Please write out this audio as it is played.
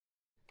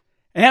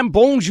And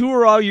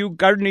bonjour, all you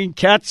gardening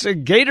cats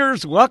and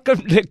gators.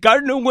 Welcome to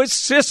Gardening with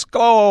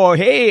Cisco.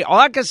 Hey,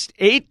 August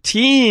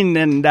 18,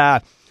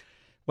 and,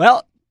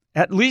 well,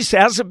 at least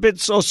hasn't been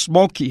so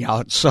smoky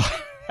out, so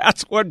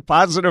that's one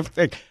positive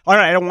thing. All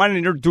right, I want to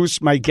introduce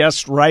my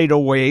guest right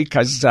away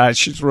because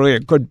she's really a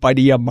good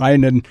buddy of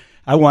mine, and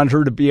I want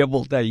her to be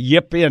able to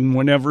yip in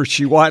whenever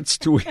she wants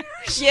to.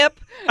 Yip.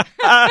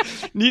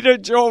 Nita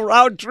Jo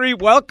Roundtree,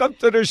 welcome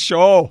to the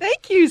show.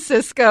 Thank you,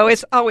 Cisco.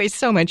 It's always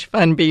so much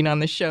fun being on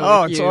the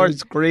show with it's you.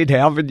 Always great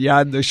having you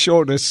on the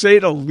show, to say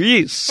the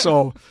least.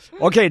 So,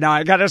 okay, now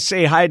I got to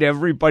say hi to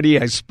everybody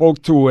I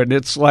spoke to, and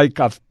it's like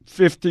a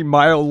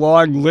 50-mile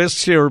long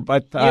list here.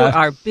 But you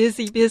are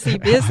busy.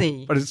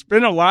 But it's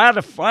been a lot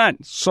of fun.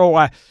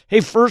 So,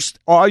 hey, first,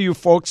 all you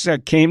folks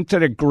that came to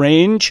the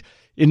Grange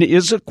in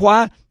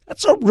Issaquah,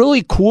 that's a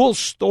really cool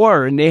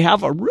store, and they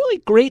have a really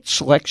great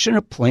selection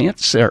of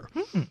plants there.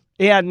 Mm-hmm.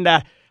 And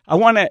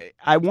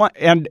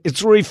and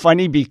it's really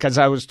funny because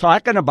I was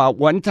talking about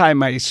one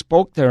time I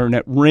spoke there, and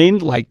it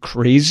rained like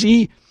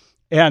crazy,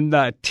 and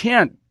the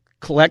tent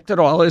collected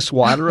all this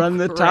water on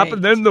the top,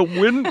 and then the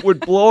wind would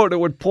blow, and it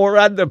would pour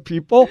on the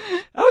people.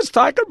 I was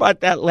talking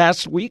about that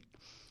last week.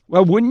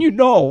 Well, wouldn't you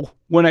know,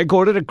 when I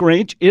go to the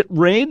Grange, it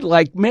rained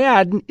like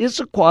mad in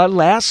Issaquah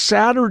last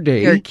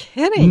Saturday. You're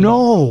kidding.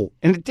 No.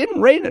 And it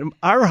didn't rain at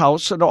our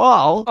house at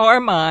all. Or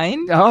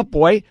mine. Oh,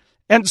 boy.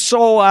 And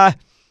so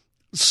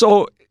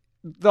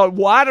the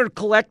water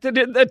collected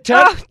in the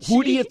tent. Oh,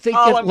 who do you think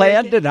it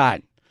landed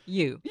on?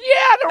 You.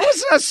 Yeah, there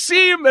was a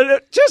seam, and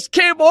it just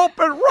came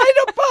open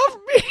right above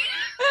me.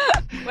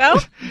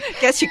 Well,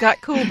 guess you got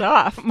cooled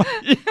off.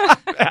 Yeah,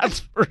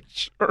 that's for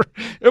sure.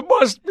 It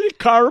must be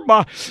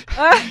karma.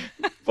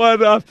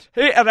 But,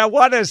 hey, and I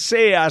want to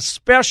say a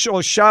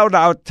special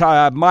shout-out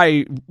to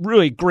my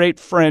really great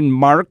friend,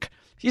 Mark.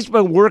 He's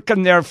been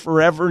working there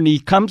forever, and he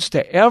comes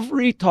to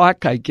every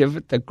talk I give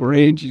at the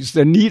Grange. He's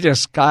the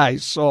neatest guy.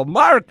 So,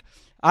 Mark,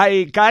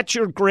 I got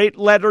your great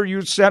letter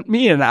you sent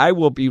me, and I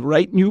will be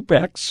writing you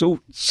back soon.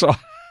 So,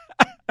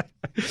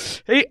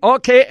 hey,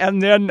 okay,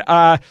 and then,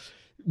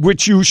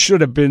 which you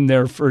should have been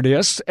there for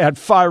this, at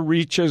Far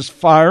Reaches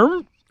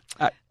Farm.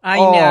 I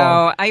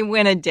know. I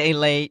went a day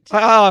late.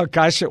 Oh,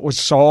 gosh, it was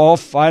so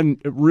fun.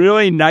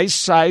 Really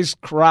nice-sized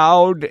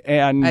crowd.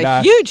 And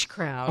a huge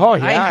crowd. Oh,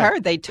 yeah. I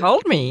heard. They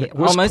told me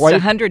almost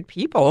 100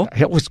 people.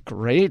 It was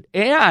great.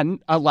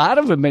 And a lot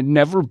of them had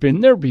never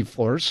been there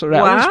before, so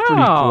that was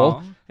pretty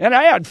cool. And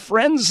I had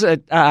friends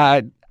that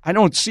I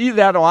don't see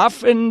that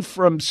often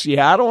from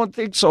Seattle and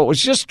things, so it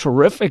was just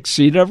terrific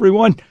seeing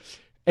everyone.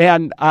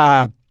 And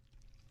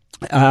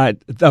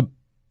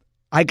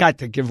I got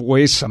to give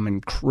away some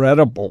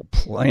incredible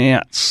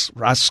plants,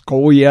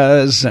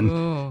 Roscoias,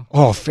 and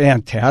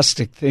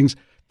fantastic things.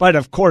 But,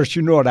 of course,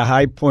 you know the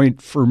high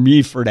point for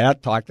me for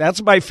that talk.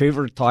 That's my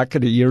favorite talk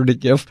of the year to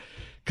give,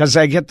 because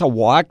I get to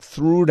walk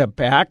through the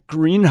back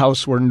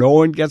greenhouse where no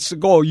one gets to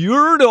go.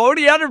 You're the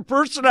only other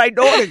person I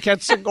know that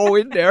gets to go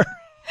in there.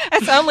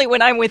 That's only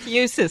when I'm with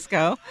you,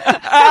 Cisco.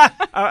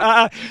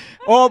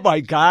 Oh, my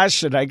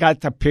gosh, and I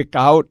got to pick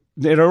out.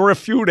 There were a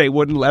few they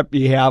wouldn't let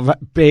me have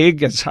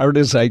big as hard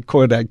as I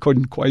could. I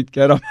couldn't quite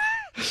get them.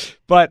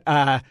 But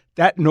that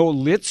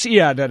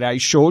Nolitzia that I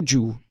showed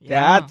you,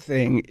 that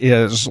thing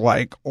is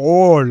like,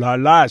 oh, la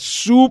la,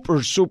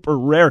 super, super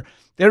rare.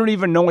 They don't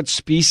even know what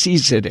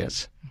species it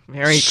is.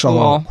 Very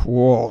so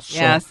cool.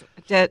 Yes.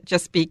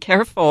 Just be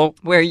careful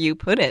where you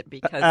put it,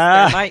 because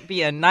there might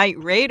be a night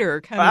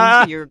raider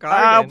coming to your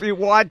garden. I'll be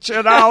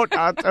watching out,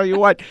 I'll tell you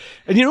what.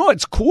 And you know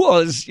what's cool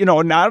is,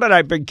 now that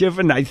I've been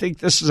given, I think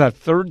this is a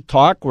third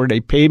talk where they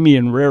pay me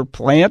in rare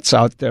plants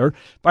out there.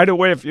 By the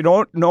way, if you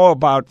don't know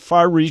about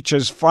Far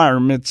Reaches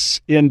Farm,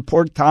 it's in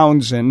Port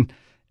Townsend,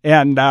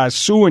 and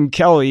Sue and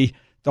Kelly,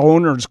 the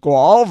owners, go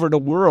all over the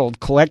world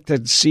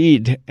collecting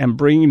seed and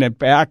bringing it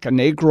back, and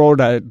they grow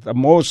the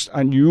most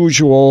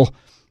unusual,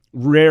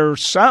 rare,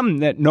 some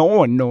that no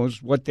one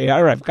knows what they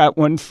are. I've got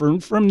one fern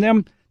from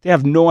them. They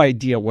have no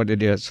idea what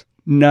it is.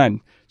 None.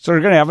 So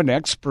they're going to have an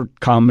expert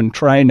come and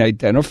try and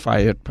identify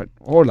it. But,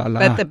 oh, la la.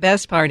 But the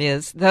best part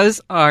is those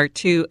are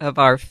two of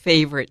our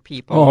favorite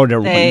people. Oh, they're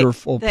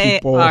wonderful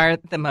people. They are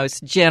the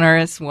most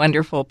generous,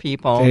 wonderful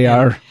people. They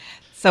are.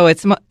 So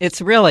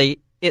it's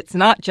really... It's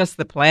not just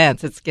the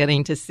plants, it's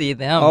getting to see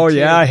them. Oh, too.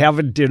 Yeah,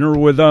 having dinner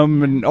with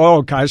them. And,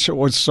 oh, gosh, it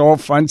was so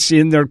fun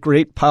seeing their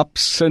great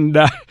pups. And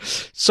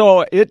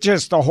so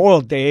the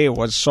whole day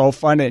was so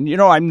fun. And,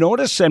 I'm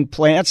noticing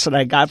plants that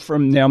I got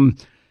from them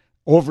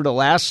over the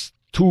last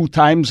 2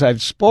 times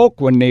I've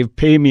spoke when they've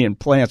paid me in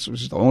plants. It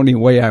was the only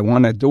way I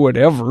want to do it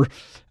ever.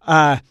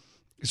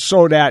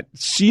 So that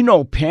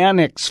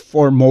Cenopanix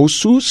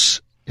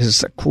formosus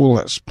is the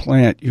coolest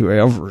plant you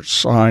ever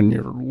saw in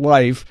your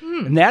life.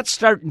 And that's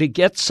starting to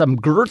get some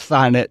girth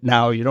on it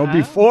now.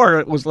 Before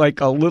it was like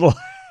a little,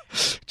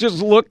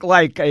 just looked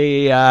like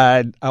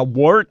a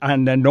wart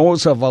on the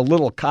nose of a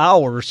little cow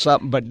or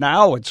something. But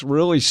now it's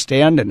really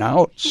standing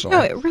out. So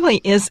it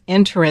really is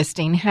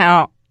interesting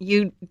how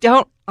you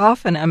don't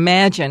often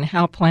imagine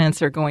how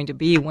plants are going to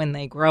be when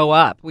they grow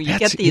up. Well, you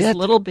get these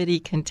little bitty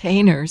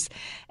containers,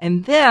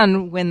 and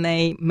then when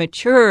they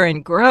mature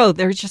and grow,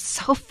 they're just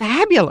so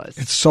fabulous.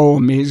 It's so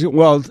amazing.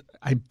 Well,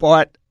 I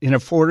bought in a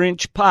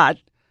 4-inch pot,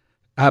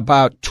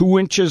 about 2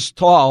 inches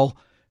tall,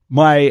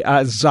 my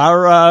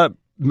Zara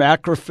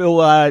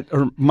Macrophylla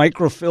or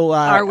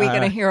Microphylla. Are we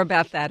going to hear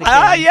about that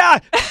again? Yeah.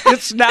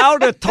 It's now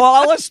the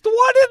tallest one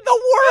in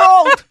the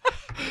world.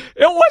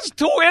 It was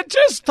 2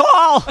 inches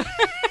tall.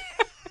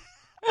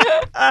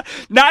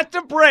 Not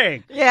to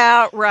brag.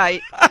 Yeah,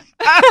 right.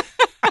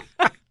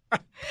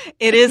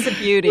 It is a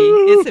beauty.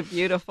 It's a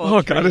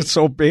beautiful tree. God, it's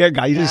so big.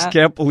 I just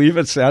can't believe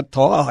it's that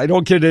tall. I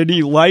don't get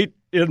any light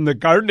in the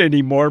garden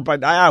anymore,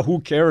 but who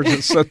cares?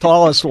 It's the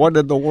tallest one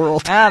in the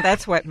world.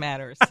 That's what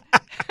matters.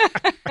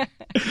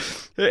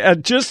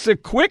 Just a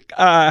quick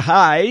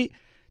hi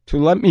to,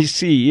 let me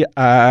see.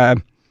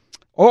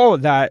 All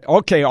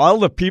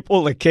the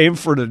people that came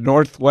for the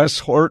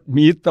Northwest Hort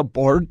Meet the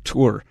Board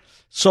tour.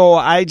 So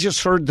I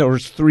just heard there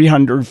was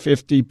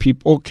 350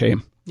 people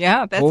came.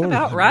 Yeah, that's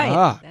about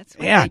right. That's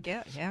what they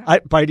get, yeah.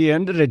 By the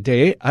end of the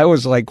day, I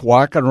was like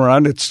walking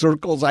around in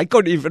circles. I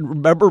couldn't even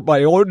remember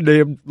my own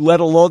name,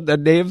 let alone the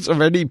names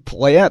of any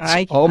plants.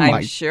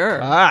 I'm sure.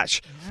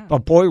 Gosh. Yeah. But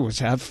boy, was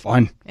that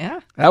fun.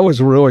 Yeah. That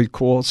was really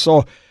cool.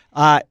 So,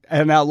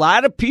 and a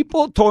lot of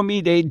people told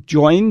me they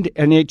joined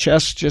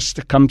NHS just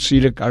to come see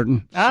the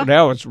garden. So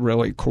that was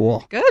really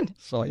cool. Good.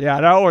 So, yeah,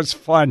 that was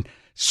fun.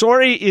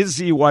 Sorry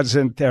Izzy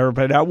wasn't there,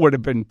 but that would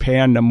have been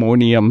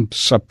pandemonium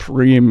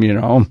supreme,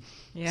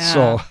 Yeah.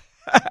 So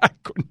I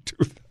couldn't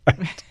do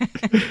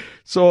that.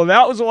 So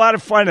that was a lot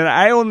of fun. And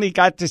I only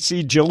got to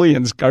see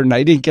Jillian's garden.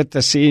 I didn't get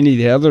to see any of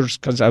the others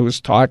because I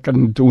was talking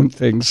and doing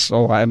things.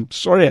 So I'm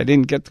sorry I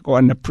didn't get to go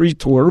on the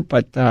pre-tour,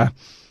 but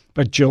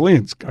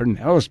Jillian's garden,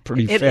 that was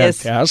pretty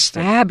fantastic. It is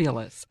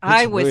fabulous.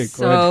 I was really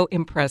so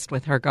impressed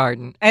with her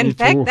garden. In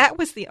fact, that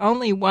was the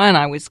only one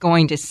I was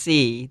going to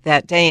see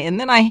that day. And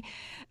then I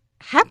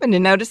happened to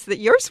notice that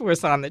yours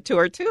was on the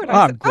tour, too. And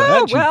I said,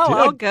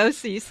 I'll go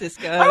see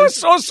Cisco. I was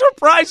so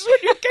surprised when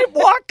you came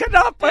walking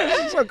up. I was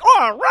just like,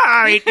 all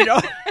right,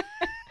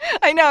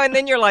 I know, and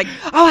then you're like,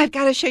 I've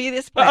got to show you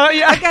this plant.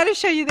 I've got to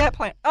show you that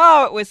plant.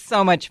 Oh, it was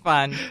so much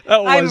fun.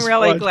 I'm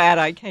really glad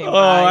I came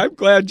by. I'm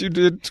glad you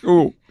did,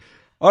 too.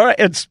 All right,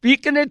 and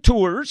speaking of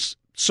tours,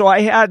 so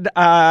I had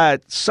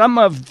some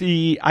of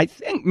I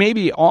think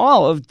maybe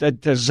all of the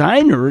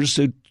designers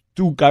that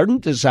do garden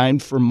design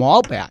for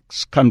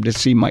Malbecs come to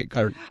see my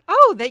garden.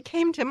 Oh, they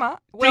came to mine.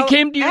 Well, they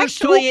came to yours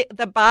too? Actually,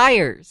 the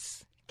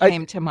buyers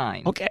came to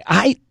mine. Okay,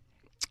 I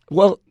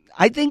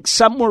think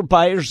some were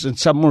buyers and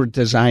some were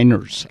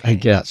designers, I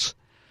guess.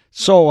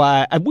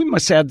 So we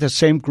must have the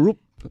same group.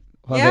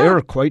 Well, they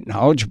were quite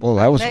knowledgeable.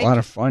 That was a lot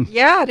of fun.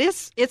 Yeah, it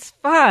is. It's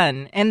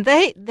fun, and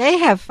they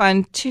have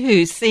fun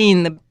too,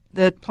 seeing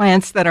the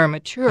plants that are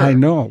mature. I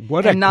know.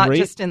 Not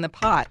just in the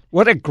pot.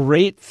 What a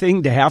great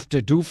thing to have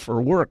to do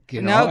for work,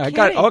 No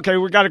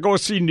kidding. We got to go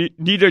see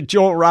Nita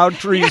Joe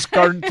Roundtree's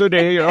garden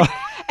today.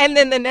 And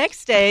then the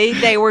next day,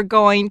 they were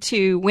going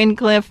to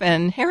Windcliff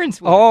and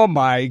Heronswood. Oh,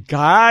 my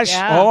gosh.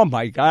 Yeah. Oh,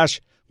 my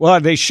gosh.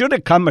 Well, they should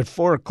have come at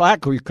 4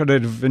 o'clock. We could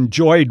have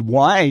enjoyed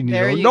wine.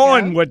 No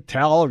one would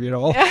tell,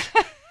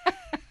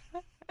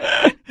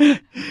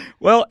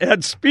 Well,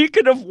 and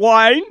speaking of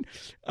wine,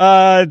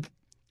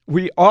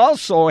 we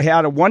also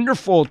had a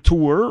wonderful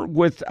tour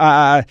with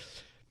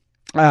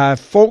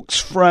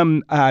folks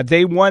from.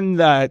 They won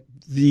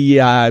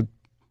the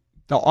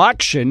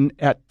auction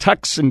at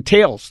Tucks and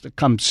Tails to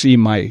come see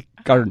my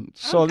garden.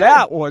 So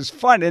that was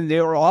fun, and they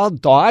were all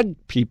dog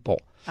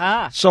people.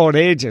 So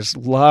they just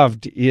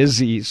loved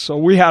Izzy. So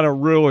we had a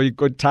really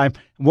good time.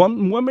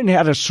 One woman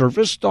had a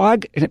service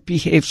dog, and it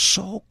behaved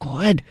so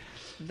good.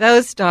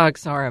 Those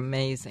dogs are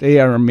amazing. They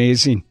are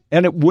amazing.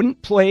 And it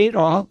wouldn't play at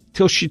all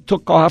till she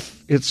took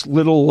off its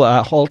little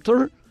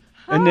halter,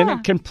 and then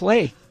it can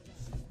play.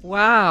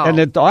 Wow. And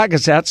the dog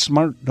is that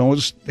smart,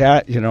 knows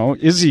that,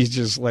 Izzy's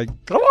just like,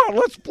 come on,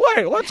 let's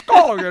play, let's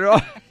go,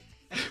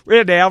 We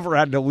had to have her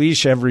on the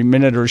leash every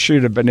minute, or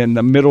she'd have been in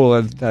the middle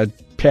of the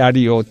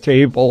patio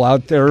table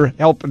out there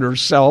helping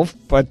herself.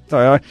 But,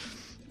 oh,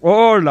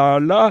 la,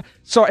 la.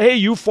 So, hey,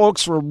 you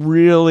folks were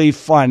really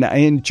fun. I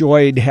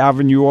enjoyed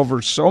having you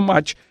over so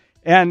much.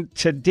 And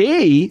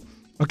today,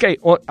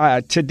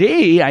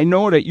 today I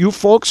know that you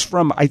folks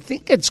from, I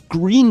think it's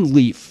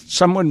Greenleaf.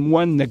 Someone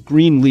won the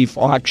Greenleaf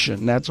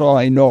auction. That's all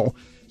I know.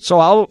 So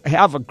I'll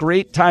have a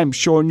great time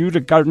showing you the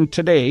garden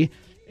today.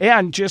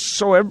 And just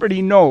so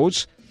everybody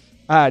knows,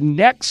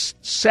 next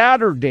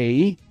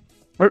Sunday,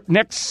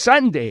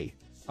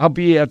 I'll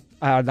be at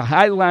the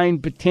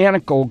Highline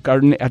Botanical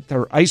Garden at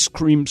their ice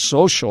cream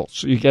social.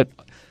 So you get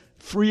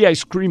free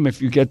ice cream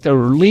if you get there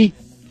early.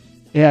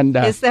 And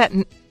is that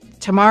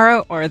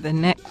tomorrow or the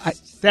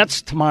next?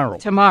 That's tomorrow.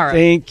 Tomorrow.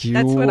 Thank you.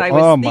 That's what I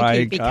was thinking.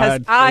 My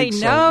because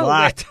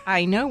God.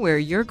 I know where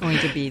you're going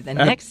to be the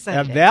next Sunday.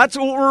 And that's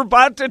what we're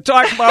about to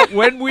talk about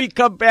when we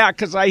come back,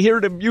 because I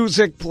hear the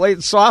music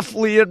played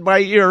softly in my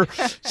ear.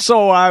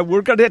 So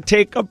we're going to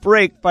take a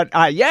break. But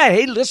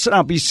hey, listen,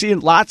 I'll be seeing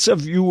lots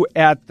of you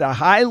at the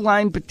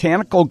Highline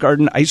Botanical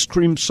Garden Ice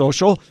Cream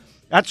Social.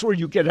 That's where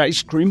you get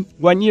ice cream.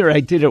 One year I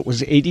did it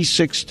was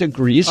 86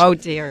 degrees. Oh,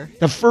 dear.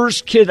 The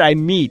first kid I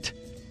meet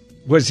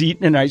was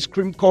eating an ice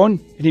cream cone,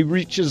 and he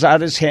reaches out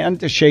his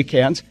hand to shake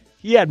hands.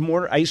 He had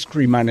more ice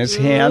cream on his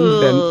hand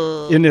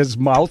than in his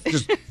mouth.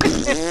 Just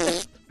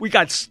we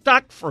got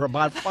stuck for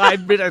about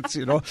 5 minutes,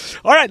 All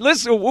right,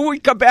 listen, when we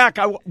come back,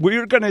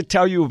 we're going to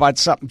tell you about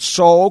something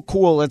so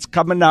cool. It's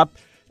coming up.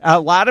 A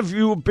lot of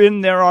you have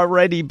been there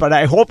already, but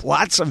I hope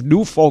lots of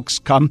new folks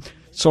come.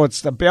 So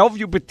it's the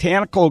Bellevue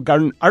Botanical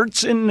Garden,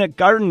 Arts in the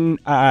Garden.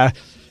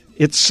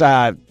 It's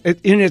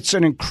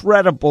an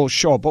incredible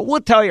show, but we'll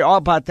tell you all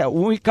about that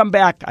when we come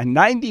back on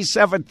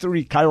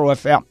 97.3 KIRO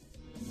FM.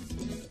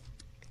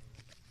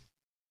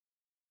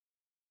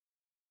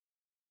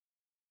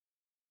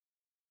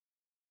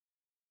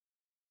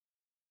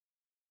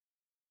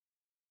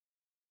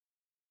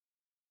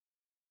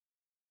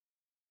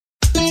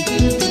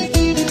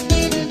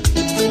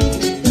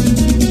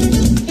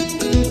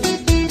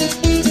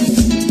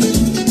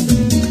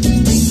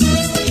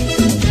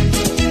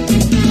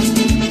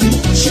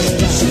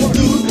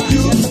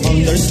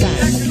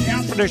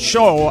 The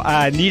show,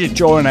 Nita,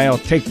 Joe, and I will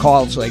take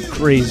calls like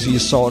crazy.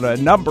 So the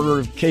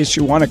number, in case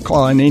you want to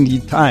call in any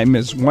time,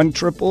 is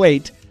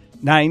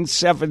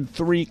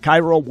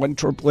 1-888-973-KIRO,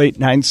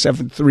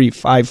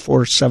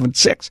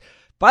 1-888-973-5476.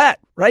 But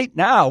right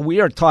now,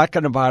 we are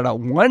talking about a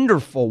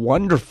wonderful,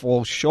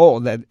 wonderful show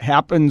that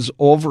happens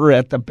over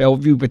at the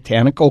Bellevue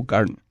Botanical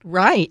Garden.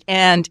 Right,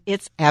 and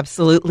it's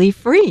absolutely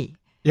free.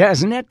 Yeah,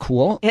 isn't that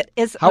cool? It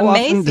is How amazing.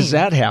 How often does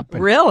that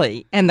happen?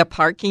 Really. And the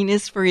parking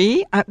is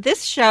free.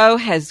 This show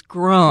has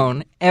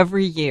grown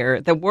every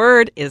year. The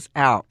word is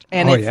out.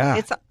 And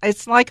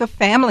it's like a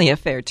family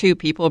affair, too.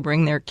 People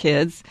bring their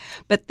kids.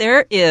 But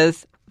there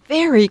is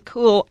very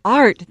cool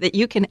art that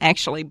you can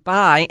actually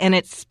buy, and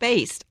it's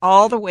spaced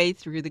all the way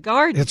through the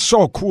garden. It's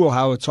so cool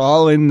how it's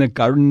all in the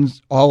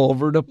gardens all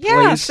over the place.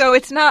 Yeah, so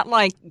it's not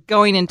like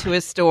going into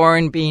a store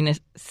and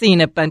seeing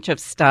a bunch of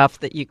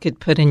stuff that you could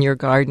put in your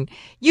garden.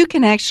 You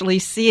can actually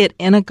see it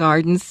in a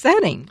garden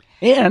setting.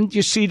 And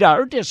you see the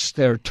artists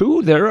there,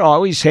 too. They're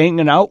always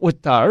hanging out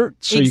with the art,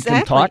 so exactly. You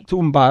can talk to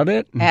them about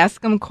it.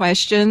 Ask them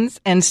questions,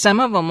 and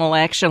some of them will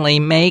actually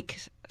make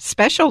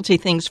specialty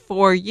things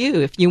for you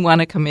if you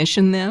want to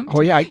commission them.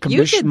 Oh, yeah, I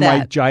commissioned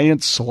my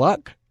giant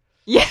slug.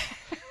 Yeah.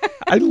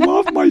 I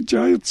love my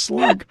giant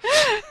slug.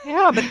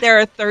 Yeah, but there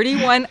are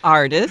 31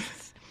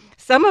 artists.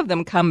 Some of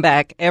them come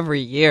back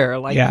every year,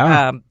 like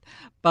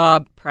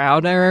Bob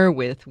Prouder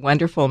with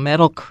wonderful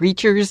metal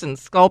creatures and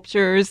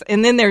sculptures.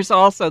 And then there's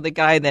also the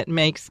guy that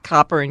makes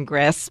copper and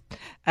glass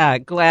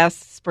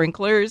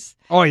sprinklers.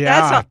 Oh,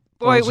 yeah.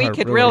 Boy, we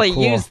could really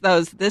cool. Use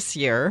those this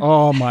year.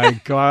 Oh, my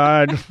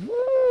God.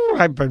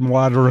 I've been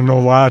watering a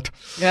lot.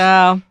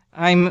 Yeah,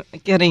 I'm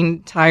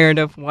getting tired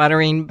of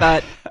watering,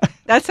 but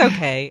that's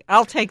okay.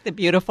 I'll take the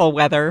beautiful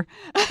weather.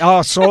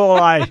 Oh, so will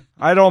I.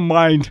 I don't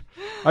mind.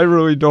 I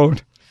really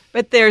don't.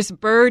 But there's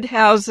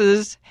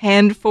birdhouses,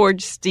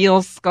 hand-forged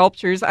steel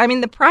sculptures. I mean,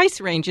 the price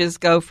ranges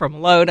go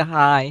from low to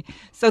high.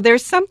 So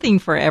there's something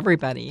for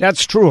everybody.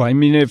 That's true. I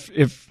mean, if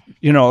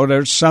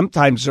there's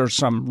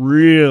some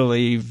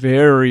really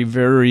very,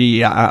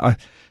 very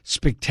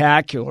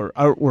spectacular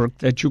artwork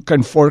that you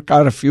can fork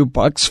out a few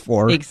bucks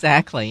for.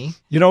 Exactly.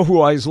 You know who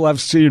always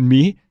loves seeing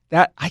me?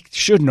 That I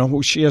should know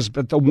who she is,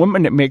 but the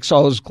woman that makes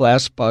all those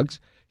glass bugs.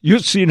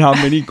 You've seen how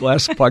many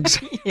glass bugs.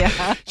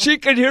 Yeah. She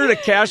can hear the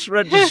cash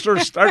register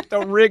start to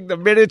ring the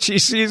minute she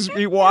sees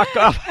me walk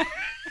up.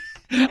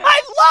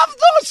 I love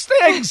those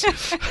things.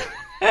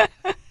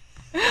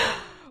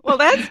 Well,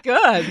 that's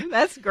good.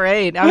 That's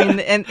great. I mean,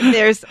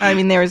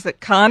 there's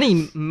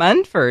Connie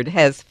Munford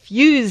has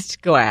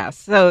fused glass.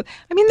 So,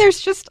 I mean, there's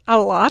just a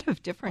lot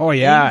of different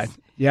things.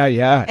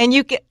 Yeah. And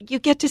you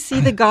get to see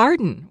the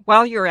garden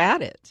while you're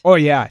at it. Oh,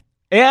 yeah.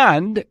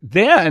 And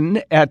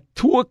then at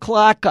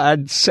 2:00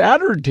 on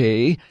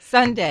Sunday.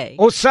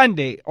 Oh,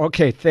 Sunday.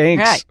 Okay,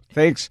 thanks. Right.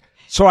 Thanks.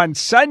 So on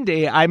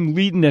Sunday, I'm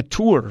leading a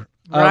tour.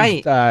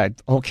 Right.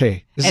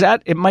 Okay.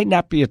 It might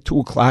not be at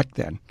 2:00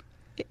 then.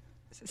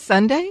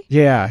 Sunday?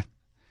 Yeah.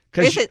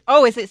 Is it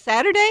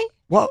Saturday?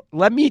 Well,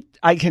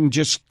 I can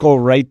just go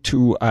right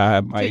to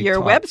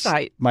your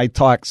website. My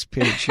talks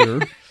page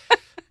here.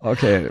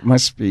 Okay, it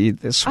must be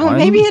this one. Oh,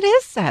 maybe it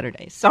is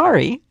Saturday.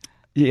 Sorry.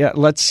 Yeah,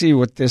 let's see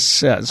what this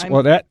says.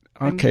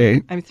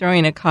 I'm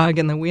throwing a cog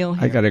in the wheel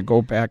here. I got to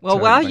go back to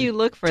while you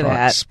look for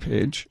that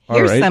page.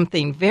 Here's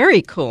something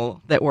very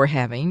cool that we're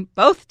having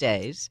both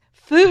days,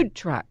 food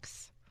trucks.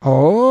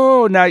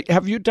 Oh, now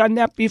have you done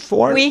that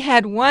before? We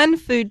had one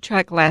food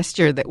truck last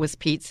year that was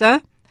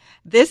pizza.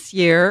 This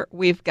year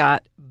we've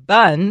got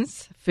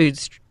Buns food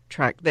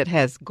truck that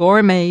has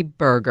gourmet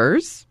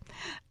burgers.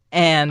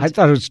 And I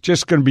thought it was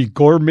just going to be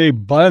gourmet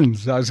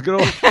buns. I was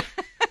going to,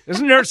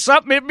 isn't there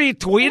something in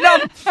between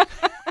them?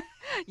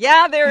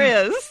 Yeah,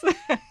 there is.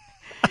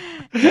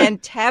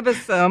 And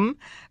Tabassum,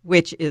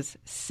 which is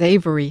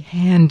savory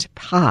hand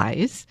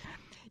pies.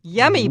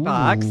 Yummy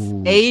Box,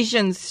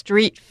 Asian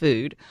street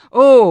food.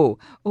 Oh,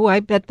 I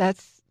bet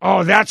that's...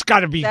 Oh, that's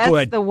got to be that's good.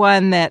 That's the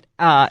one that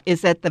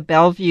is at the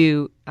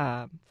Bellevue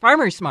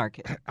Farmers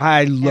Market.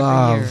 I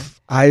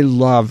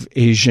love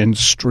Asian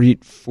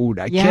street food.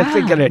 I can't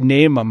think of the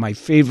name of my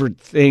favorite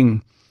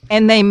thing.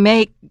 And they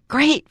make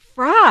great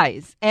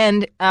fries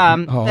and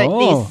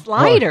these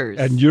sliders.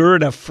 And you're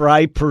the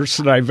fry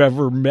person I've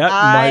ever met in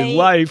my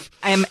life.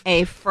 I'm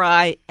a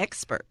fry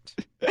expert.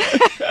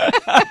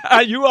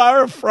 You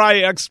are a fry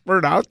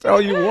expert, I'll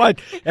tell you what.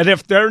 And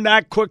if they're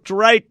not cooked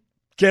right,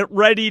 get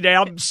ready to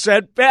have them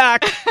sent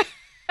back.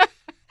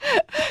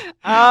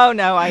 Oh,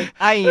 no,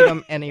 I eat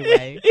them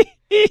anyway.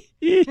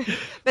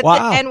 But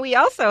wow. And we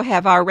also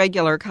have our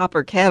regular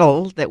copper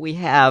kettle that we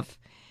have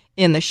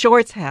in the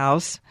Shorts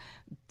house.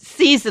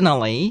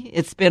 Seasonally,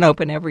 it's been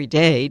open every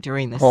day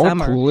during the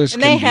summer. Cool as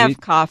and they can have be.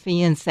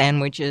 coffee and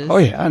sandwiches. Oh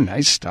yeah,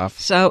 nice stuff.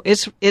 So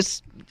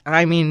it's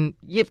I mean,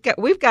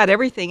 we've got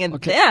everything, and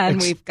then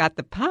we've got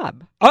the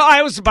pub. Oh,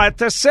 I was about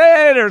to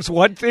say, there's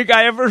one thing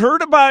I haven't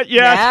heard about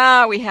yet.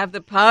 Yeah, we have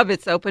the pub.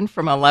 It's open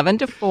from 11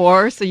 to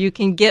 4, so you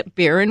can get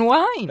beer and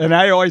wine. And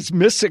I always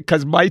miss it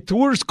because my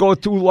tours go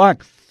too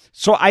long.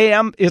 So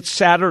it's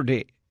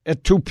Saturday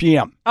at 2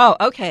 p.m. Oh,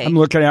 okay. I'm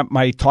looking at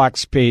my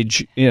talks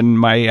page in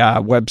my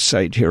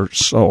website here.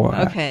 So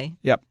okay.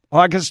 Yep,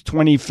 August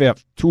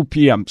 25th, 2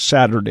 p.m.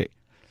 Saturday.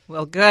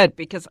 Well, good,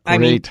 because, I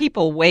mean,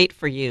 people wait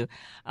for you.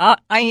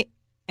 I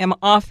am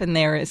often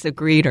there as a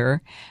greeter,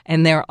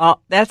 and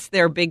that's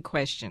their big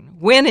question.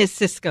 When is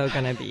Cisco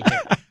going to be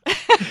here?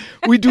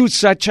 We do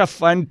such a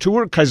fun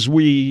tour because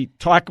we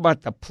talk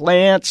about the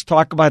plants,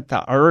 talk about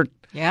the art.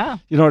 Yeah.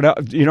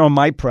 You know,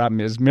 my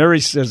problem is Mary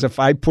says if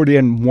I put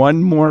in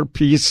one more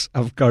piece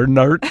of garden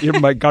art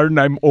in my garden,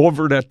 I'm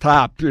over the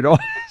top, you know.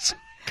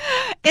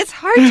 It's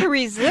hard to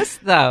resist,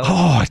 though.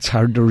 Oh, it's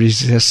hard to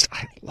resist.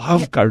 I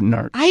love garden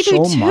art I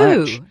so do too.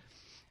 much.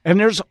 And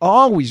there's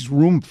always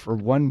room for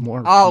one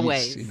more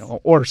always. piece,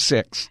 or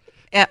 6.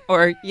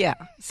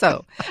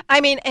 So,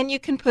 I mean, and you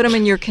can put them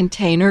in your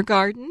container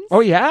gardens. Oh,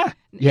 yeah.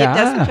 Yeah. It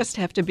doesn't just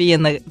have to be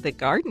in the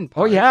garden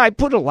part. Oh, yeah. I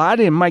put a lot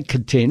in my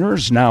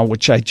containers now,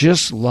 which I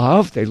just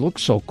love. They look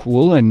so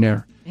cool in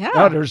there. Yeah.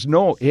 No, there's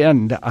no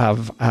end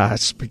of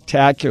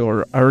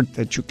spectacular art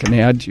that you can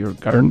add to your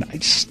garden. I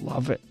just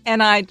love it.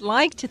 And I'd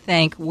like to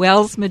thank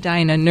Wells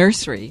Medina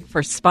Nursery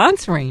for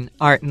sponsoring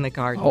Art in the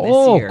Garden this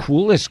year. Oh,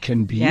 cool as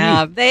can be.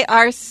 Yeah, they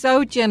are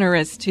so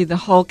generous to the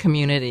whole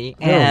community.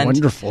 They're a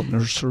wonderful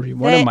nursery.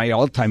 One of my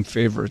all-time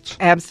favorites.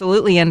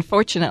 Absolutely.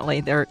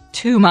 Unfortunately, they're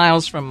 2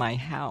 miles from my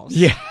house.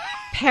 Yeah.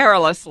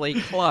 Perilously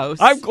close.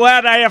 I'm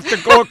glad I have to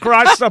go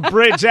across the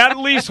bridge. That at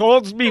least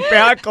holds me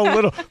back a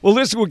little. Well,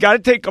 listen, we got to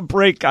take a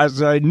break as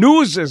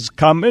news is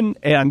coming,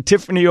 and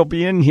Tiffany will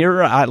be in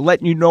here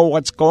letting you know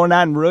what's going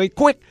on really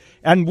quick.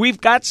 And we've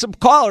got some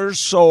callers,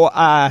 so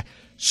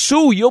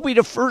Sue, you'll be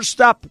the first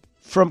up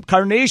from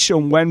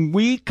Carnation when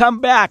we come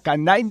back on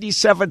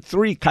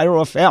 97.3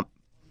 KIRO FM.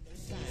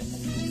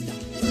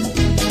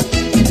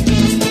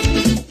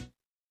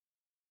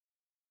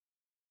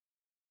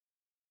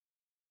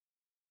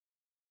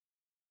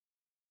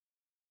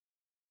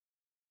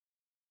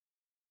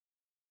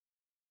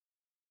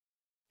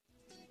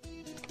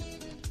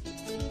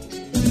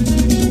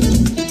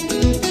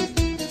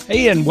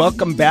 Hey, and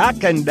welcome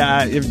back. And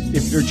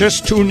if you're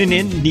just tuning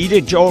in,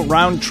 Nita Jo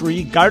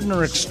Roundtree,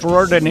 gardener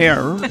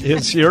extraordinaire,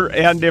 is here.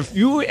 And if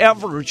you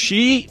ever,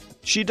 she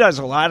does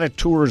a lot of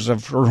tours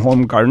of her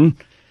home garden.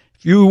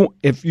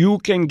 If you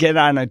can get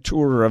on a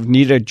tour of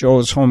Nita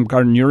Jo's home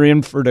garden, you're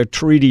in for the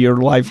treat of your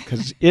life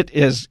because it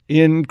is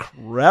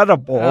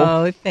incredible.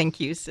 Oh, thank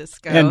you,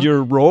 Cisco. And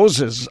your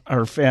roses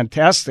are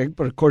fantastic.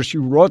 But, of course,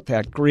 you wrote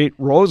that great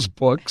rose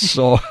book,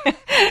 so...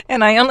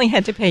 And I only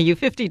had to pay you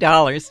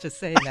 $50 to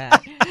say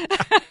that.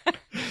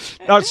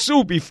 Now,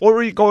 Sue, before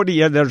we go to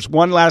you, there's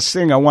one last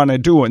thing I want to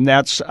do, and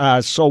that's,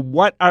 so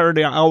what are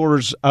the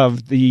hours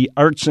of the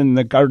Arts in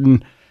the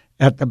Garden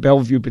at the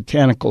Bellevue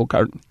Botanical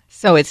Garden?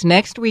 So it's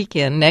next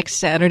weekend, next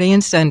Saturday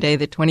and Sunday,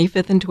 the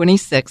 25th and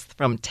 26th,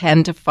 from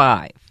 10 to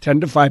 5.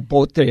 10 to 5,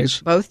 both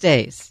days. Both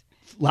days.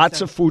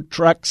 Lots of food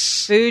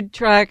trucks.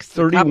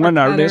 31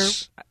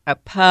 artists. A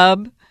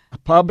pub. A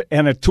pub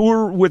and a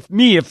tour with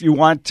me if you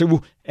want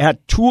to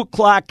at 2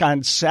 o'clock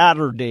on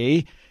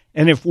Saturday.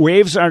 And if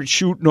waves aren't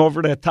shooting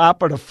over the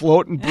top of the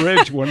floating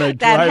bridge when I drive over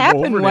there. That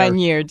happened one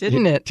year,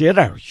 didn't it? It did.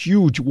 A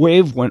huge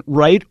wave went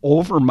right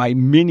over my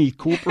Mini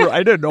Cooper.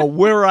 I didn't know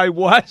where I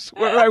was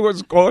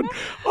going.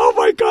 Oh,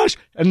 my gosh.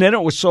 And then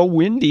it was so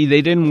windy,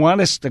 they didn't want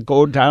us to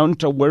go down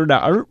to where the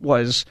art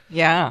was.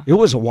 Yeah. It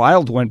was a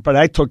wild one, but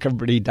I took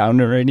everybody down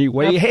there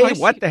anyway. Hey,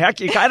 what the heck?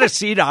 You got to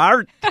see the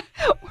art.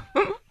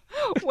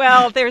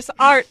 Well, there's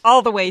art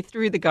all the way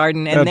through the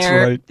garden,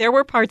 and there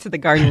were parts of the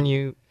garden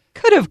you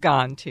could have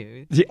gone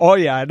to. Oh,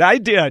 yeah, and I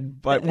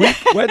did, but we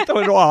went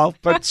through it all.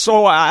 But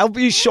so I'll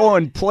be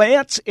showing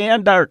plants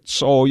and art.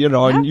 So,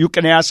 and you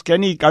can ask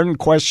any garden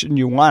question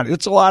you want.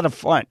 It's a lot of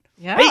fun.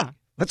 Yeah. Hey,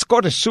 let's go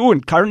to Sue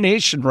in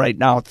Carnation right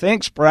now.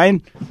 Thanks,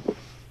 Brian.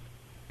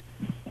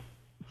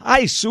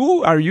 Hi,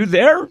 Sue. Are you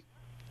there?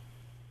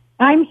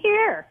 I'm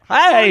here.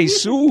 Hi,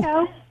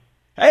 Sue.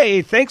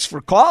 Hey, thanks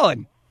for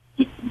calling.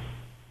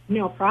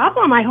 No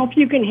problem. I hope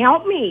you can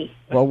help me.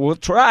 Well, we'll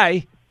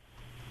try.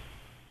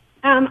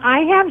 I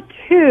have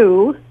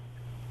two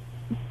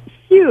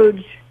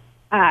huge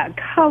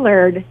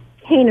colored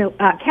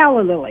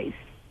calla lilies.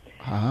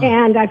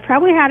 And I've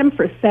probably had them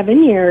for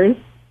 7 years.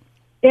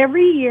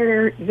 Every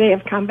year they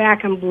have come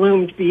back and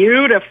bloomed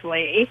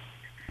beautifully.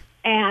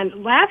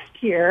 And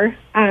last year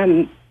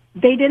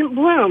they didn't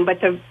bloom, but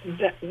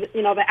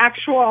the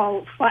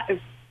actual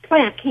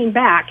plant came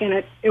back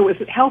and it was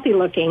healthy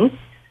looking.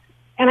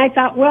 And I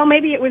thought, well,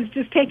 maybe it was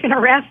just taking a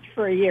rest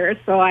for a year,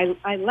 so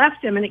I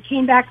left him, and it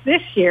came back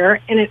this year,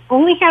 and it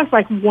only has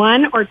like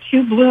 1 or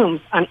 2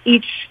 blooms on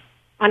each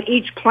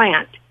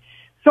plant.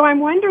 So I'm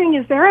wondering,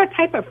 is there a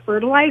type of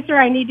fertilizer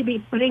I need to be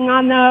putting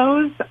on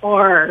those,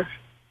 or?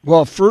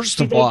 Well,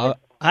 first of all,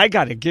 I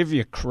got to give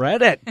you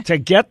credit to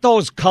get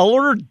those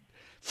colored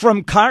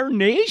from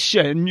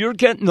Carnation. You're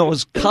getting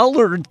those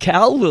colored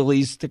calla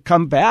lilies to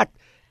come back.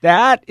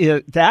 That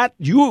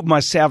you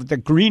must have the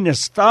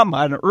greenest thumb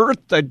on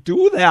earth to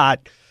do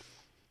that.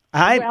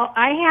 Well,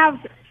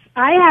 I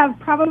have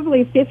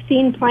probably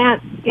 15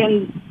 plants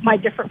in my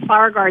different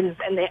flower gardens,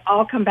 and they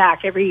all come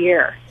back every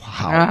year.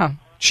 Wow.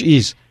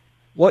 Jeez.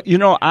 Well,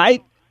 I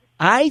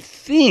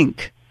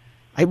think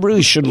I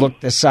really should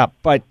look this up,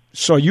 but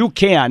so you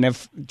can,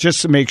 if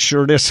just to make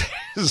sure this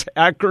is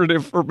accurate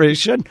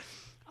information.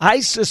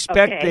 I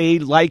suspect they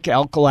like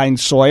alkaline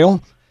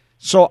soil.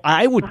 So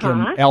I would give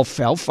them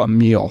alfalfa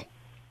meal.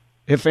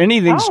 If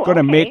anything's going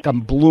to make them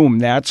bloom,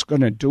 that's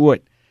going to do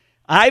it.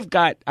 I've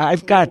got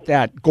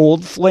that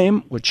Gold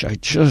Flame, which I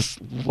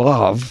just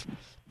love,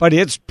 but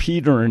it's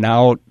petering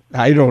out.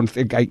 I don't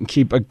think I can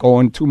keep it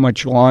going too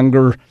much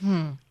longer.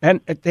 And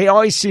they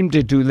always seem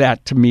to do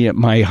that to me at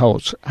my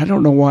house. I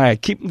don't know why. I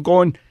keep them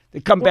going. They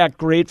come back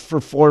great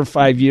for 4 or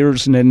 5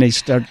 years, and then they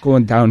start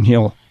going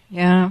downhill.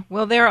 Yeah.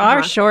 Well, there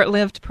are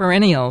short-lived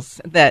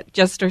perennials that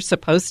just are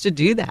supposed to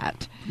do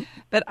that.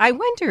 But I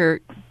wonder,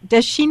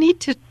 does she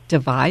need to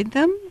divide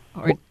them?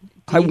 Or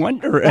I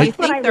wonder. That's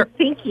what I was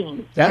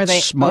thinking. That's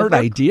a smart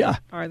idea.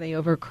 Are they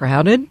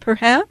overcrowded,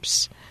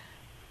 perhaps?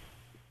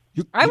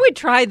 I would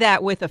try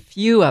that with a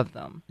few of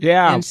them.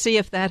 Yeah. And see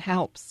if that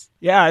helps.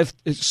 Yeah.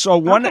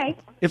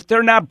 If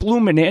they're not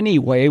blooming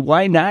anyway,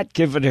 why not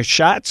give it a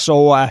shot?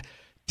 So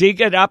dig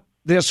it up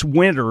this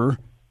winter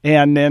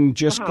and then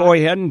just go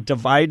ahead and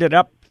divide it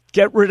up.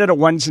 Get rid of the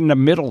ones in the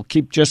middle.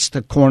 Keep just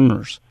the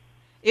corners.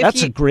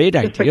 That's a great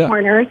idea.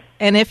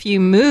 And if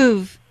you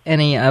move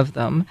any of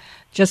them,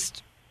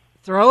 just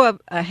throw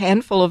a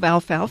handful of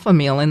alfalfa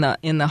meal in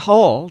the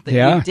hole that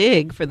you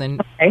dig for the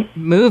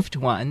moved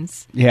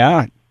ones.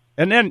 Yeah.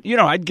 And then,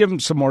 I'd give them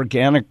some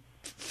organic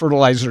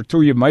fertilizer,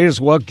 too. You might as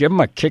well give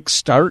them a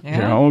kickstart,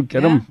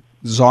 get them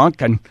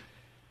zonking.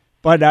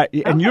 But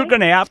and you're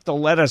going to have to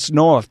let us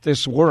know if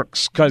this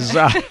works, because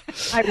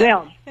I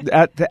will.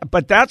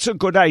 But that's a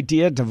good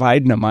idea,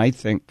 dividing them, I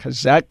think,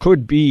 because that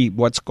could be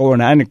what's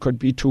going on. It could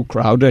be too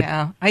crowded.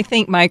 Yeah, I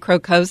think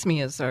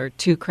microcosmias are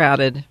too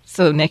crowded.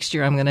 So next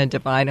year I'm going to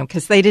divide them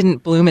because they didn't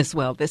bloom as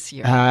well this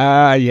year.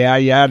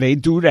 Yeah, they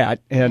do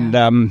that, and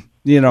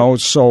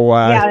so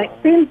it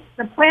seems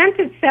the plant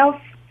itself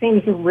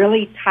seems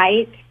really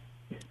tight.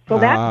 So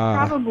that's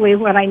probably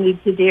what I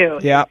need to do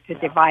to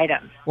divide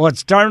them. Well,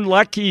 it's darn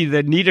lucky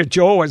that Nita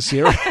Jo was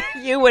here.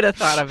 You would have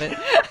thought of it.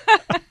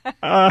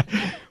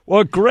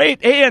 Well,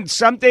 great. Hey, and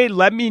someday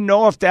let me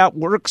know if that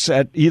works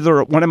at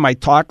either one of my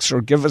talks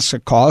or give us a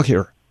call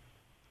here.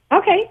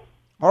 Okay.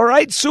 All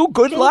right, Sue,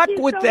 good luck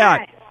with that.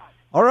 Much.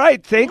 All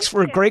right, thanks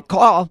for a great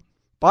call.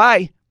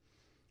 Bye.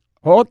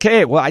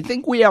 Okay, well, I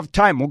think we have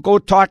time. We'll go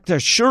talk to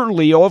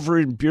Shirley over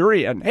in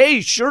Burien.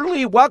 Hey,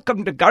 Shirley,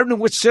 welcome to Gardening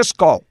with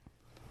Cisco.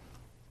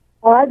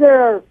 Hi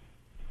there,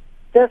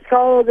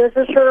 Cisco. This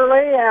is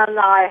Shirley, and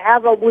I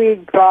have a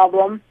weed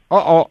problem.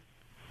 Uh-oh.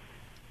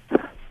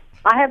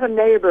 I have a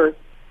neighbor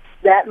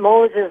that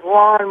mows his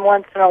lawn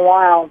once in a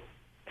while.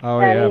 Oh,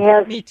 and he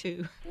has me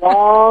too.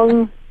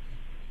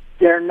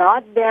 They're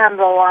not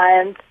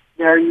dandelions.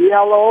 They're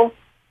yellow,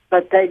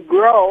 but they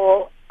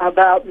grow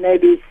about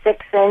maybe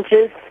 6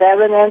 inches,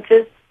 7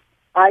 inches.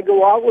 I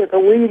go out with a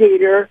weed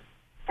eater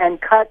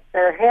and cut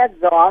their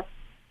heads off,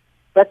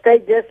 but they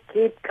just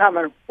keep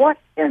coming. What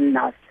in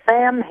the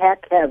Sam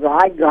heck have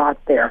I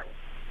got there?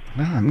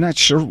 Well, I'm not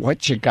sure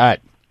what you got.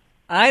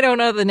 I don't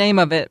know the name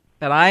of it,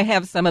 but I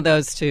have some of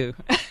those too.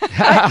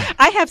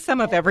 I have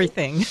some of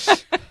everything.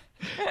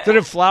 Do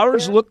the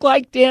flowers look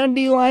like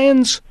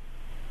dandelions?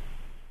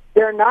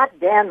 They're not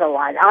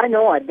dandelion. I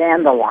know a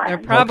dandelion. They're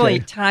probably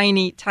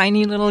tiny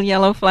little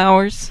yellow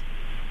flowers.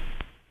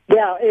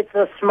 Yeah, it's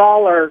a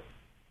smaller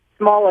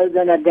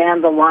than a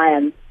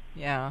dandelion.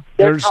 Yeah.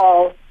 They're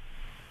tall.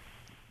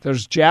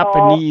 There's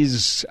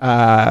Japanese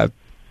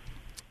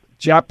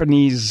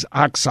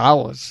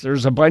oxalis.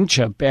 There's a bunch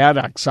of bad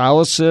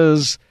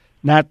oxalises.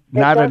 Not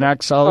an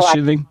oxalis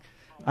thing.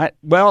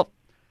 I'll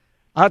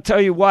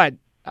tell you what.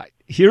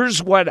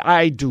 Here's what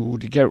I do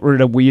to get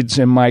rid of weeds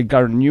in my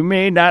garden. You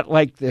may not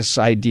like this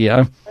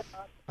idea.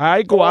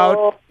 I go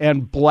out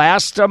and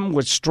blast them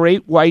with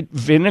straight white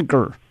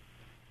vinegar.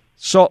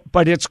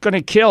 But it's going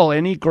to kill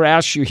any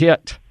grass you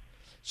hit.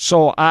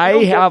 So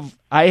I have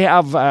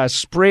a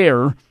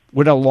sprayer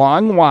with a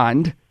long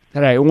wand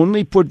that I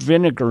only put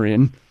vinegar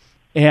in,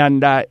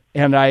 and I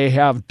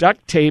have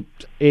duct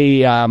taped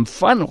a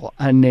funnel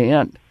on the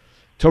end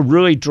to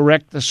really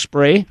direct the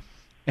spray.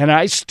 And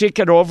I stick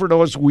it over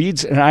those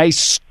weeds, and I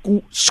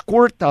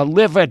squirt the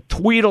livid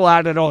tweedle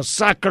out of those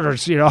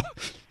suckers. You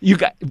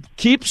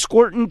keep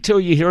squirting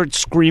till you hear it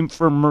scream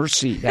for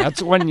mercy.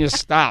 That's when you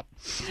stop.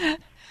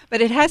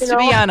 But it has to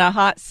be on a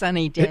hot,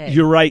 sunny day.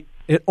 You're right.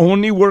 It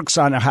only works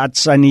on a hot,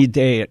 sunny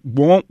day. It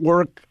won't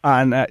work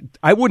on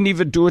I wouldn't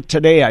even do it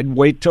today. I'd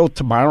wait till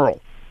tomorrow.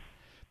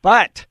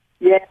 But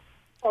yeah,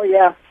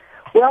 well,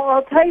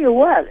 I'll tell you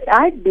what.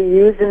 I'd be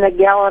using a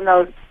gallon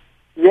of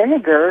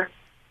vinegar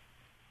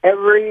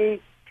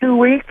every 2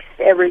 weeks,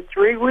 every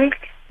 3 weeks.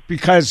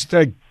 Because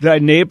the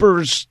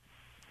neighbors'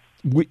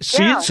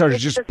 seeds are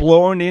just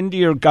blowing into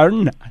your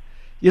garden.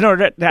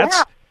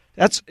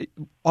 That's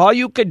all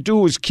you could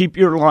do is keep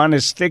your lawn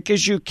as thick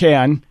as you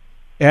can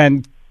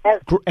and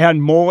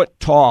mow it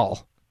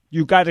tall.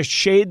 You got to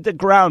shade the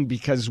ground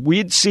because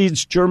weed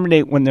seeds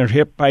germinate when they're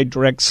hit by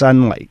direct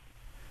sunlight.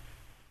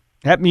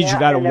 That means you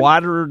got to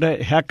water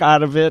the heck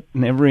out of it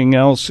and everything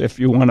else if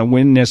you want to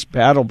win this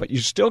battle, but you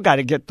still got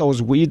to get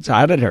those weeds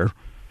out of there.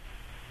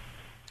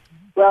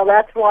 Well,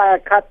 that's why I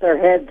cut their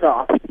heads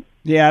off.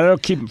 Yeah, that'll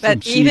keep them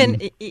from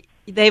seeding.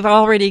 They've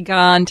already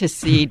gone to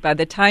seed. By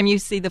the time you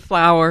see the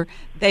flower,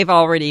 they've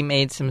already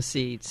made some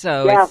seed.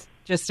 So it's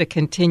just a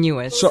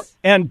continuous.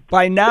 And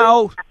by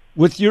now,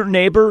 with your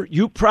neighbor,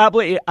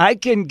 I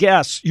can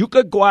guess, you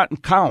could go out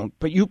and count,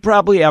 but you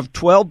probably have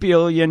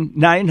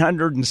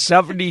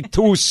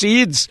 12,972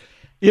 seeds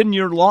in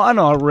your lawn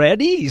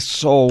already.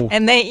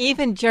 And they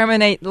even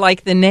germinate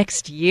like the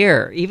next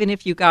year. Even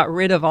if you got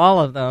rid of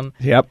all of them,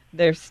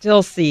 there's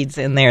still seeds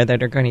in there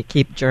that are going to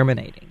keep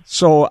germinating.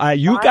 So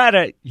you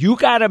gotta.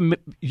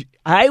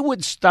 I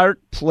would start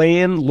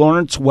playing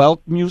Lawrence Welk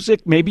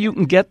music. Maybe you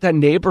can get the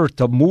neighbor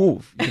to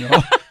move.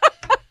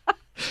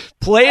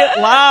 Play it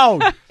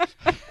loud.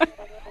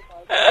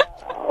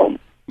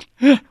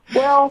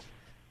 Well,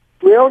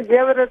 we'll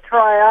give it a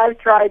try. I've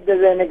tried the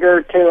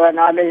vinegar too, and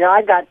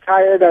I got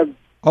tired of.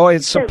 Oh,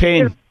 it's a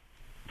pain.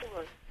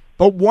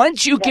 But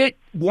once you get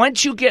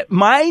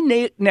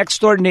my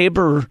next door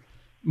neighbor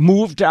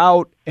moved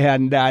out,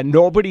 and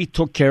nobody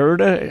took care of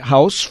the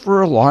house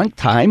for a long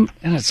time,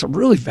 and it's a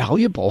really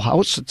valuable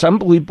house. It's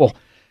unbelievable.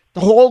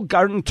 The whole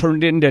garden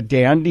turned into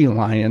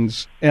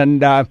dandelions,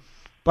 and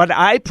but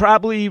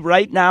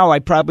right now I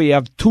probably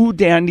have 2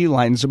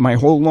 dandelions in my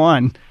whole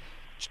lawn,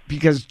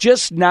 because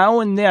just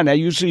now and then, I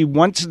usually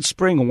once in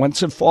spring and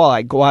once in fall,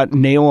 I go out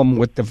and nail them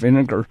with the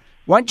vinegar.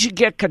 Once you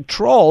get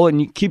control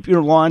and you keep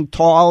your lawn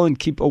tall and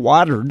keep it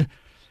watered,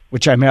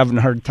 which I'm having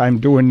a hard time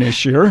doing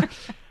this year,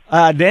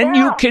 then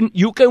you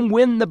can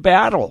win the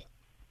battle.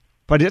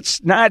 But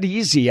it's not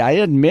easy, I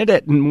admit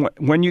it. And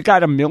when you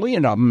got 1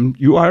 million of them,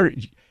 you are.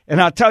 And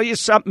I'll tell you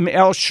something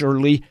else,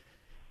 Shirley.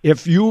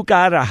 If you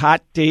got a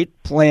hot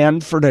date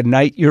planned for the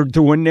night you're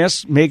doing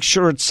this, make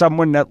sure it's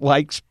someone that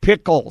likes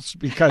pickles,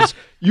 because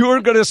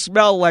you're going to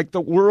smell like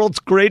the world's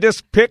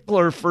greatest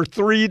pickler for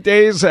 3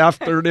 days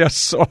after this.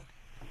 So.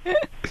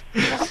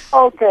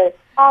 Okay,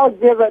 I'll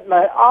give it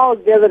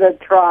a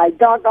try.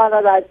 Doggone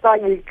it, I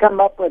thought you'd come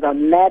up with a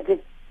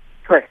magic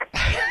trick.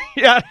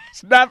 Yeah,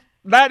 it's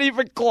not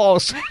even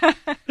close.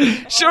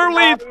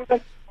 Shirley,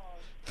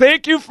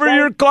 thank you for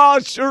your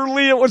call,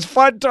 Shirley. It was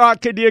fun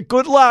talking to you.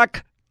 Good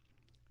luck.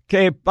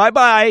 Okay,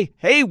 bye-bye.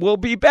 Hey, we'll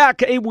be back.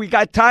 Hey, we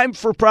got time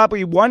for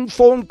probably 1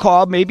 phone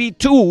call, maybe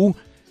 2,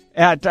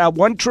 at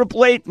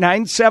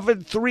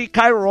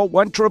 1-888-973-KIRO,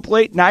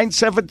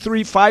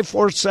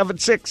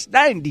 1-888-973-5476,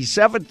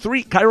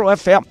 97.3 KIRO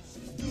FM.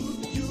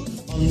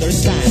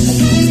 Understand.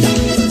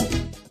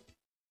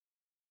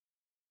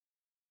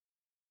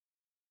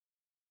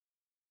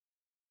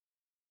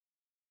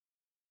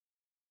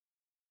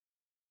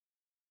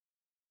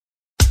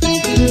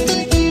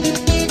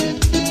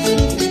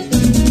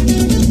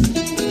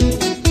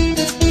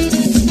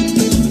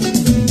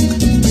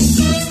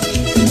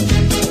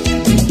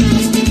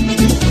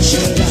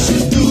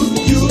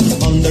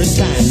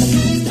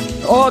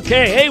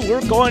 Okay, hey,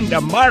 we're going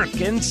to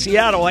Mark in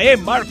Seattle. Hey,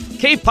 Mark,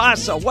 ¿Qué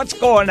pasa? What's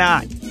going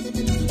on?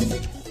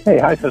 Hey,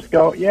 hi,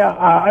 Cisco. Yeah,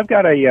 I've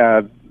got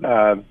a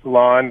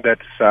lawn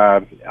that's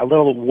a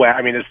little wet.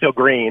 I mean, it's still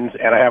greens,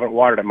 and I haven't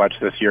watered it much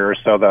this year,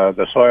 so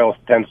the soil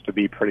tends to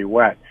be pretty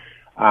wet,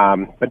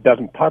 but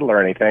doesn't puddle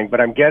or anything.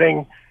 But I'm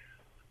getting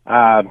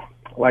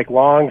like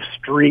long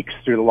streaks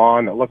through the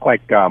lawn that look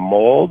like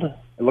mold.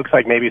 it looks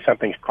like maybe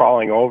something's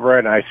crawling over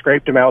it. And I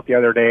scraped them out the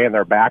other day, and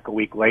they're back a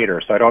week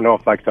later. So I don't know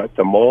if like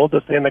the mold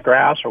is in the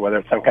grass or whether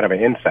it's some kind of an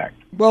insect.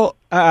 Well,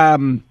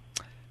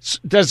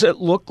 does it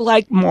look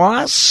like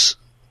moss?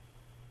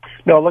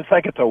 No, it looks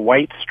like it's a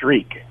white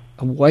streak.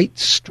 A white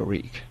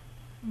streak.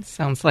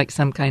 Sounds like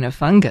some kind of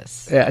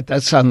fungus. Yeah, it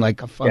does sound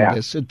like a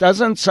fungus. Yeah. It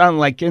doesn't sound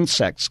like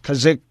insects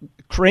because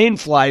crane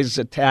flies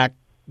attack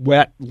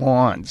wet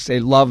lawns. They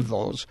love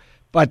those.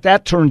 But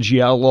that turns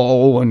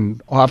yellow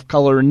and off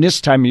color, and this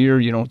time of year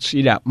you don't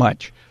see that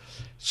much.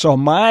 So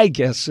my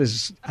guess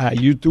is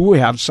you do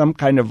have some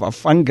kind of a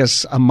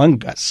fungus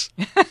among us.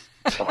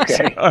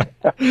 Okay.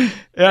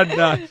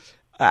 And,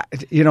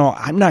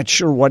 I'm not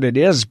sure what it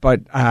is,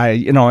 but,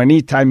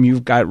 anytime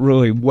you've got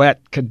really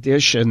wet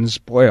conditions,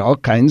 boy, all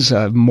kinds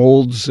of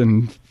molds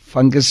and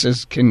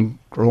funguses can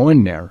grow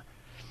in there.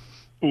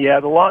 Yeah,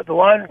 the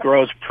lawn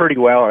grows pretty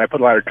well, and I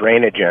put a lot of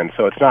drainage in,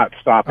 so it's not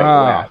stopping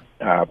wet.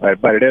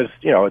 But it is,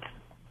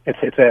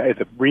 it's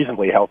a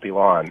reasonably healthy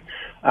lawn.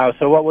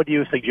 So what would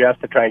you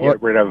suggest to try and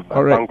get rid of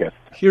fungus?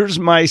 Here's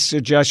my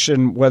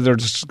suggestion, whether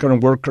it's going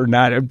to work or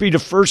not. It would be the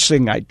first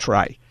thing I'd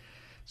try.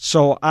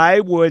 So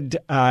I would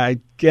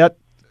get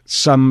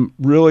some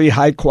really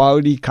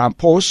high-quality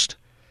compost,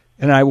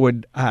 and I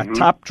would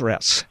top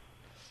dress.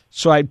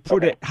 So I'd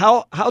put it –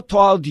 how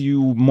tall do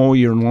you mow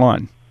your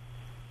lawn?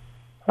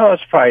 Oh,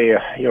 it's probably,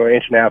 an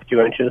inch and a half, 2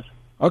 inches.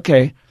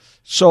 Okay.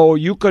 So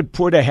you could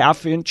put a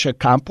half inch of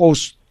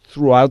compost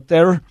throughout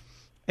there.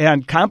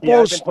 And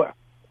compost,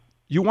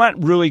 you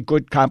want really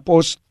good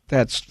compost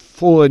that's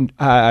full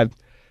of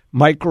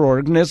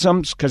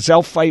microorganisms because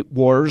they'll fight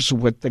wars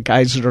with the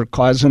guys that are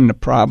causing the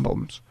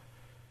problems.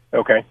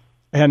 Okay.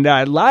 And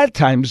a lot of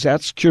times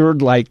that's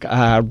cured like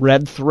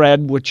red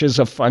thread, which is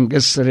a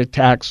fungus that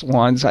attacks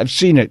lawns. I've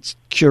seen it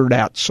cured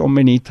out so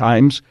many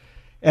times.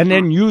 And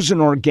then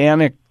using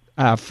organic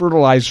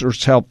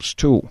fertilizers helps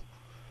too.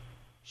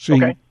 So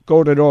you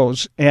go to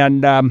those.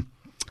 And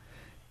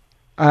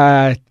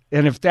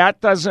if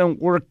that doesn't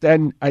work,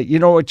 then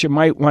what you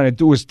might want to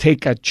do is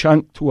take a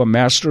chunk to a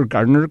master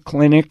gardener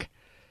clinic,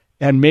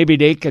 and maybe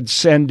they could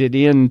send it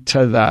in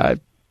to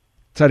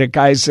the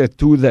guys that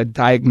do the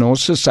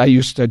diagnosis. I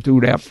used to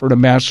do that for the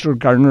master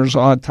gardeners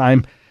all the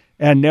time.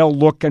 And they'll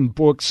look in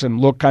books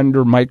and look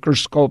under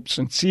microscopes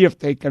and see if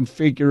they can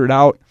figure it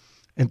out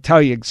and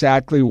tell you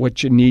exactly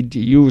what you need to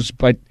use.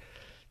 But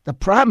the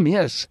problem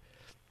is,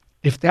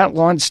 if that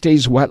lawn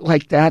stays wet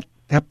like that,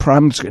 that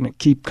problem's going to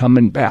keep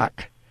coming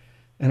back.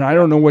 And I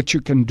don't know what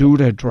you can do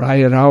to dry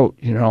it out,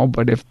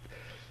 but if,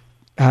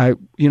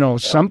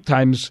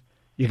 sometimes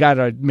you got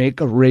to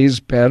make a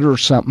raised bed or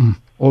something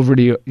over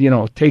the,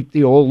 take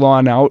the old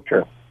lawn out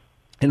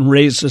and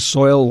raise the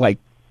soil like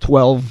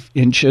 12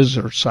 inches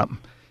or something.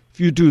 If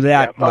you do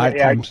that a lot of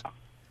times.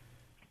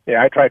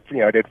 I tried,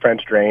 I did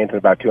French drains and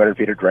about 200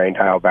 feet of drain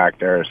tile back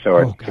there.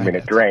 So,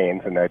 it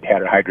drains and I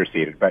had it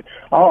hydroseeded. But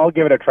I'll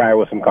give it a try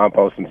with some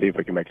compost and see if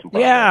we can make some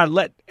progress.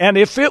 Yeah, and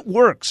if it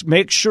works,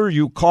 make sure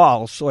you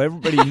call so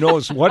everybody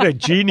knows what a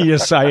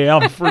genius I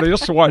am for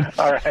this one.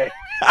 All right.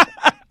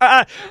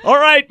 All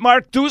right,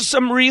 Mark, do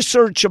some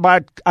research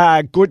about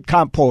good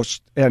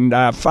compost and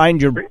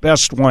find your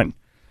best one.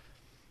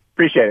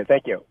 Appreciate it.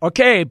 Thank you.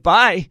 Okay,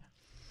 bye.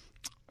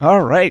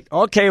 All right.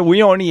 Okay,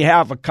 we only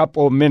have a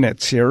couple of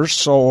minutes here.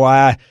 So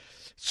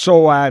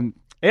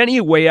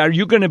anyway, are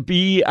you going to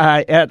be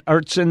at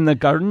Arts in the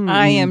Garden?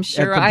 I am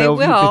sure at the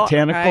Bellevue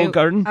Botanical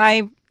Garden?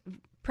 I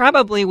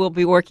probably will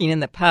be working in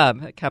the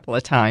pub a couple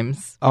of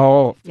times.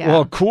 Oh,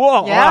 well,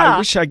 cool. Yeah. Oh, I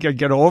wish I could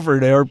get over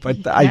there, but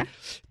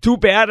too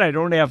bad I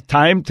don't have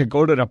time to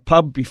go to the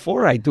pub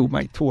before I do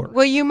my tour.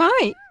 Well, you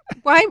might.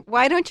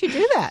 Why don't you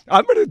do that?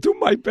 I'm going to do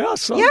my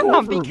best.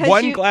 Because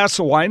one glass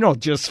of wine will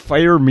just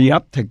fire me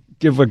up to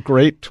give a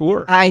great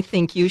tour. I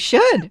think you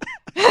should.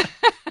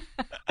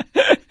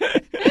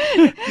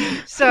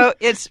 So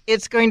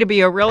it's going to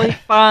be a really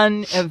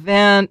fun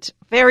event,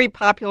 very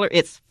popular.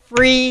 It's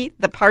free.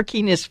 The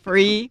parking is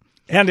free.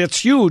 And it's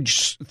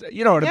huge.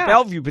 The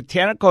Bellevue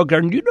Botanical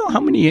Garden, do you know how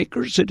many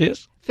acres it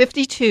is?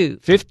 52.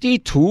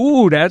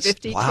 52. That's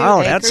 52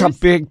 wow. acres. That's a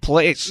big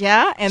place.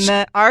 Yeah, and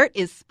the art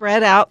is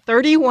spread out.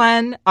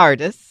 31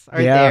 artists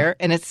are there,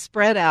 and it's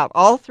spread out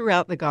all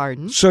throughout the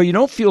garden. So you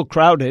don't feel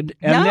crowded,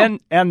 and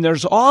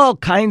there's all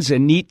kinds of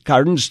neat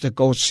gardens to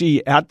go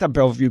see at the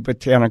Bellevue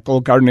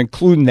Botanical Garden,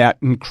 including that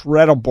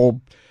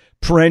incredible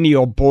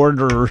perennial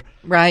border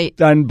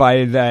done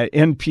by the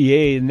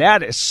NPA, and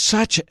that is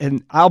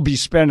and I'll be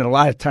spending a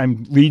lot of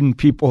time leading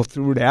people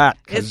through that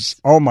because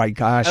oh my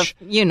gosh,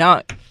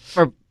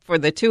 for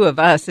the two of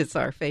us, it's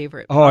our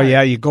favorite. Oh part.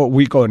 Yeah,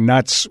 we go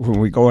nuts when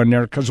we go in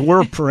there because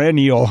we're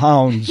perennial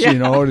hounds.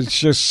 It's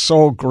just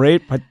so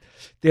great. But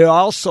they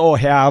also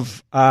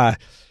have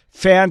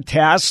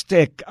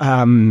fantastic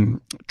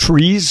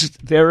trees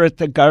there at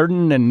the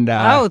garden. And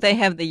they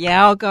have the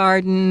Yao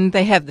garden.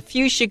 They have the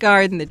fuchsia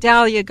garden, the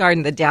dahlia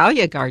garden. The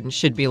dahlia garden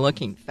should be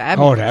looking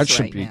fabulous. Oh, that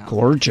should be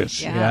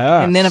gorgeous.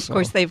 Yeah. And then, of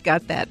course, they've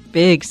got that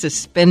big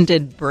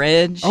suspended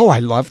bridge. Oh, I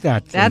love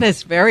that thing. That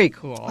is very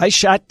cool. I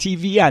shot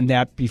TV on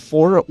that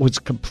before it was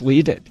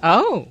completed.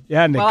 Oh.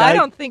 Yeah, and I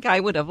don't think I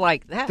would have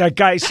liked that. That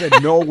guy said,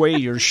 no way,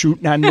 you're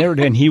shooting on there.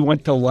 Then he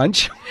went to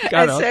lunch,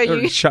 got out there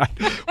and shot.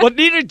 Well,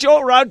 Nina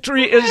Jo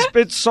Rountree, it's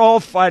been so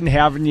fun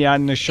having you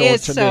on the show today.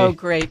 It's so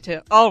great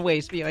to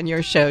always be on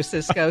your show,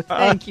 Cisco.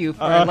 Thank you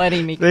for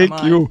letting me come on.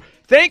 Thank you.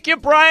 Thank you,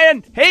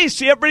 Brian. Hey,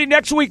 see everybody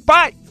next week.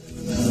 Bye.